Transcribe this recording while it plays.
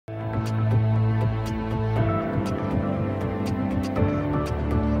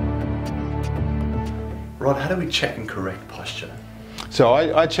Rod, how do we check and correct posture? So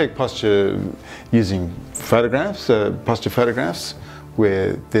I check posture using photographs, posture photographs,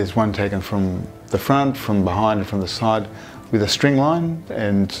 where there's one taken from the front, from behind and from the side with a string line,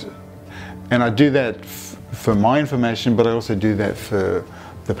 and I do that for my information, but I also do that for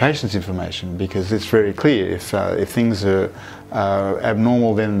the patient's information, because it's very clear if things are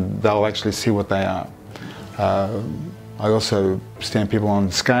abnormal, then they'll actually see what they are. I also stand people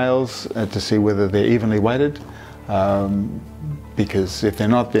on scales to see whether they're evenly weighted, because if they're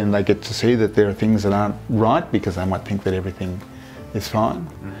not, then they get to see that there are things that aren't right, because they might think that everything is fine.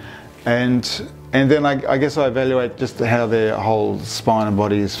 And then I guess I evaluate just how their whole spine and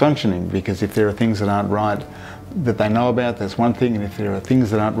body is functioning, because if there are things that aren't right that they know about, that's one thing, and if there are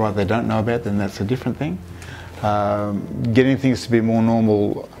things that aren't right they don't know about, then that's a different thing. Getting things to be more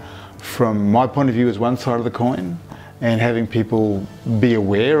normal from my point of view is one side of the coin, and having people be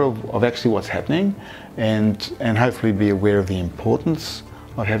aware of actually what's happening, and hopefully be aware of the importance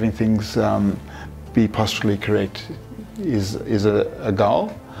of having things be posturally correct is a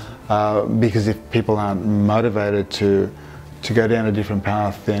goal. Because if people aren't motivated to go down a different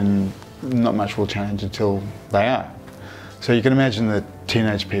path, then not much will change until they are. So you can imagine that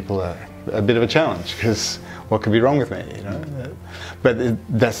teenage people are a bit of a challenge, because what could be wrong with me, you know? But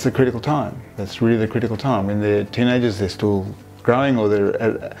that's the critical time. That's really the critical time. When they're teenagers, they're still growing, or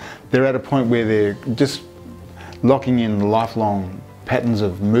they're at a point where they're just locking in lifelong patterns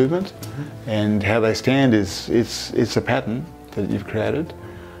of movement, and how they stand is it's a pattern that you've created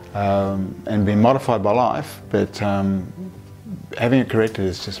and been modified by life, but having it corrected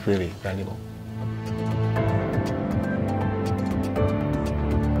is just really valuable.